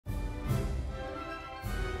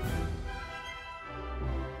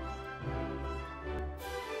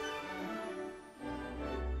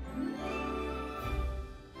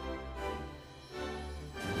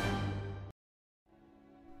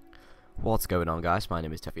What's going on, guys? My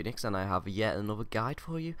name is Phoenix and I have yet another guide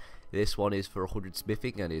for you. This one is for 100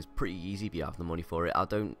 smithing and is pretty easy if you have the money for it. I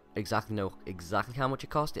don't exactly know how much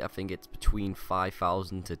it cost. I think it's between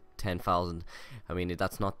 5,000 to 10,000. I mean,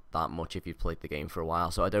 that's not that much if you've played the game for a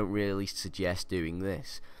while, so I don't really suggest doing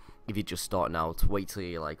this if you're just starting out. Wait till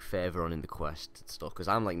you're like further on in the quest and stuff, because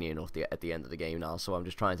I'm like near enough at the end of the game now, so I'm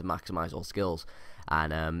just trying to maximize all skills.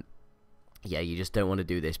 And yeah, you just don't want to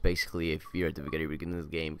do this basically if you're at the very beginning of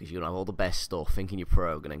the game, because you're going to have all the best stuff thinking you're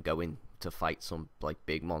pro and then go in to fight some like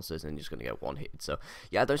big monsters and you're just going to get one hit. So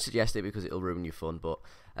yeah, I don't suggest it because it'll ruin your fun. But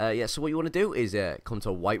yeah, so what you want to do is come to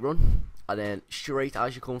a Whiterun, and then straight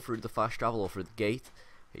as you come through the fast travel or through the gate,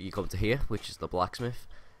 you come to here, which is the blacksmith,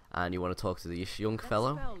 and you want to talk to this young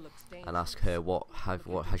fellow and ask her what has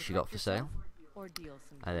she got for sale,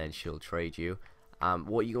 and then she'll trade you.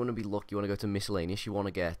 What you want to be you want to go to miscellaneous. You want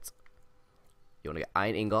to get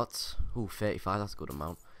iron ingots. Ooh, 35, that's a good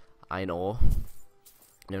amount. Iron ore.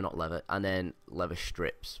 No, not leather. And then leather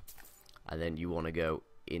strips. And then you want to go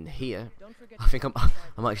in here. I think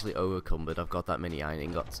I'm actually overcumbered. I've got that many iron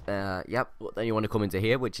ingots. Yep. But then you want to come into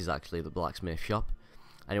here, which is actually the blacksmith shop.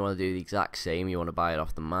 And you want to do the exact same. You want to buy it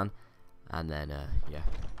off the man. And then, yeah,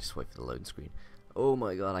 just wait for the loading screen. Oh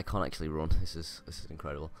my god, I can't actually run. This is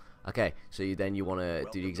incredible. Okay, so you want to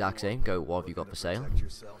do the exact same. Go, what have you got for sale?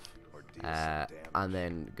 And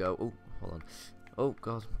then go, oh, hold on, oh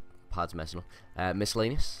god, pad's messing up.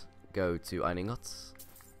 Miscellaneous, go to iron ingots,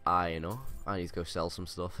 iron ore. I need to go sell some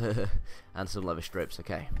stuff and some leather strips.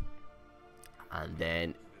 Okay, and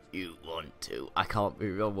then you want to, I can't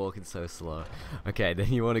move, I'm walking so slow. Okay,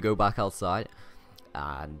 then you want to go back outside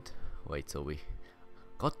and wait till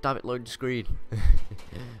god damn it, load the screen.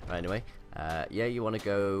 Right, anyway, yeah, you want to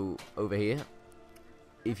go over here.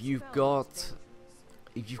 If you've got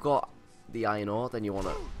the iron ore, then you want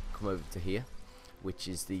to come over to here, which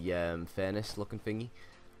is the furnace looking thingy,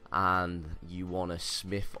 and you want to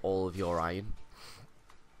smith all of your iron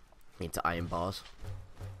into iron bars.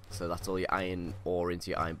 So that's all your iron ore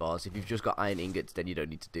into your iron bars. If you've just got iron ingots, then you don't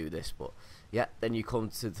need to do this. But yeah, then you come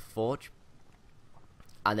to the forge,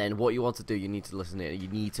 and then what you want to do, you need to listen here. You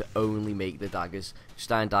need to only make the daggers,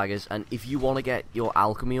 just iron daggers. And if you want to get your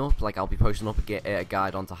alchemy up, like I'll be posting up a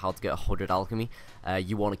guide on to how to get 100 alchemy.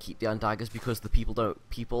 You want to keep the iron daggers because the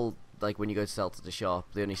people like when you go to sell to the shop,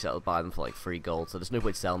 they only sell to buy them for like 3 gold. So there's no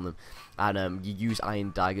point selling them. And you use iron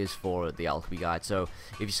daggers for the alchemy guide. So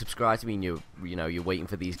if you subscribe to me and you're waiting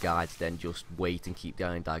for these guides, then just wait and keep the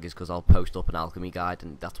iron daggers, because I'll post up an alchemy guide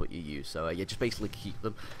and that's what you use. So yeah, just basically keep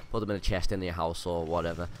them, put them in a chest in your house or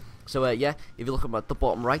whatever. So yeah, if you look at the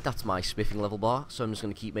bottom right, that's my smithing level bar. So I'm just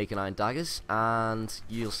going to keep making iron daggers and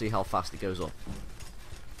you'll see how fast it goes up.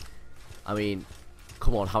 I mean,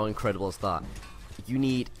 come on, how incredible is that? You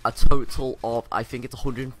need a total of, I think it's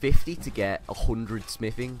 150 to get 100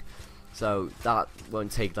 smithing. So that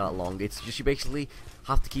won't take that long. It's just you basically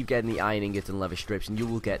have to keep getting the iron ingots and leather strips, and you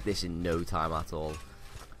will get this in no time at all.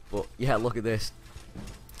 But yeah, look at this.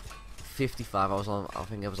 55, I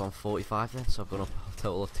think I was on 45 then, so I've gone up a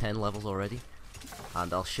total of 10 levels already.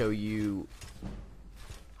 And I'll show you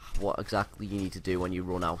what exactly you need to do when you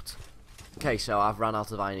run out. Okay, so I've ran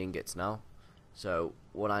out of iron ingots now. So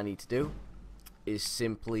what I need to do is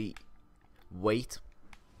simply wait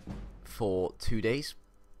for 2 days,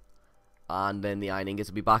 and then the iron ingots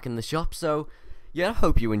will be back in the shop. So yeah, I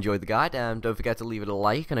hope you enjoyed the guide. Don't forget to leave it a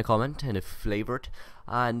like and a comment and a favorite,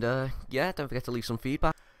 and yeah, don't forget to leave some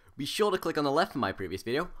feedback. Be sure to click on the left for my previous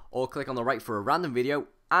video, or click on the right for a random video,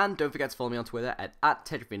 and don't forget to follow me on Twitter at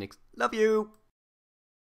 @TetraPhoenix. Love you!